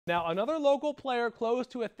Now, another local player close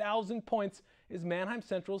to 1,000 points is Manheim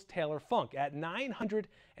Central's Taylor Funk at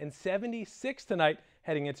 976 tonight,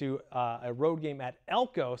 heading into a road game at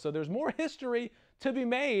Elko. So there's more history to be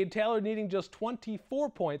made. Taylor needing just 24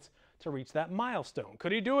 points to reach that milestone.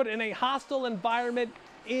 Could he do it in a hostile environment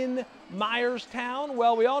in Myerstown?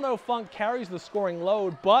 Well, we all know Funk carries the scoring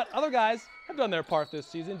load, but other guys have done their part this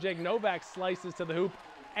season. Jake Novak slices to the hoop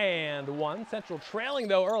and one. Central trailing,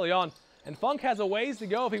 though, early on. And Funk has a ways to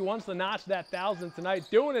go if he wants to notch that 1,000 tonight.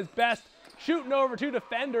 Doing his best, shooting over two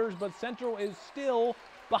defenders, but Central is still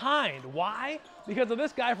behind. Why? Because of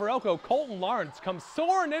this guy for Elko, Colton Lawrence, comes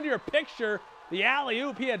soaring into your picture. The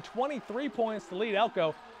alley-oop, he had 23 points to lead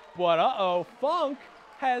Elko. But uh-oh, Funk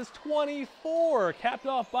has 24, capped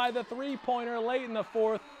off by the three-pointer late in the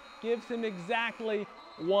fourth. Gives him exactly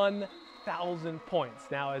 1,000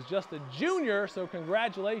 points. Now, as just a junior, so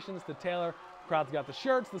congratulations to Taylor. Crowd's got the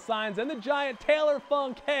shirts, the signs, and the giant Taylor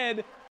Funk head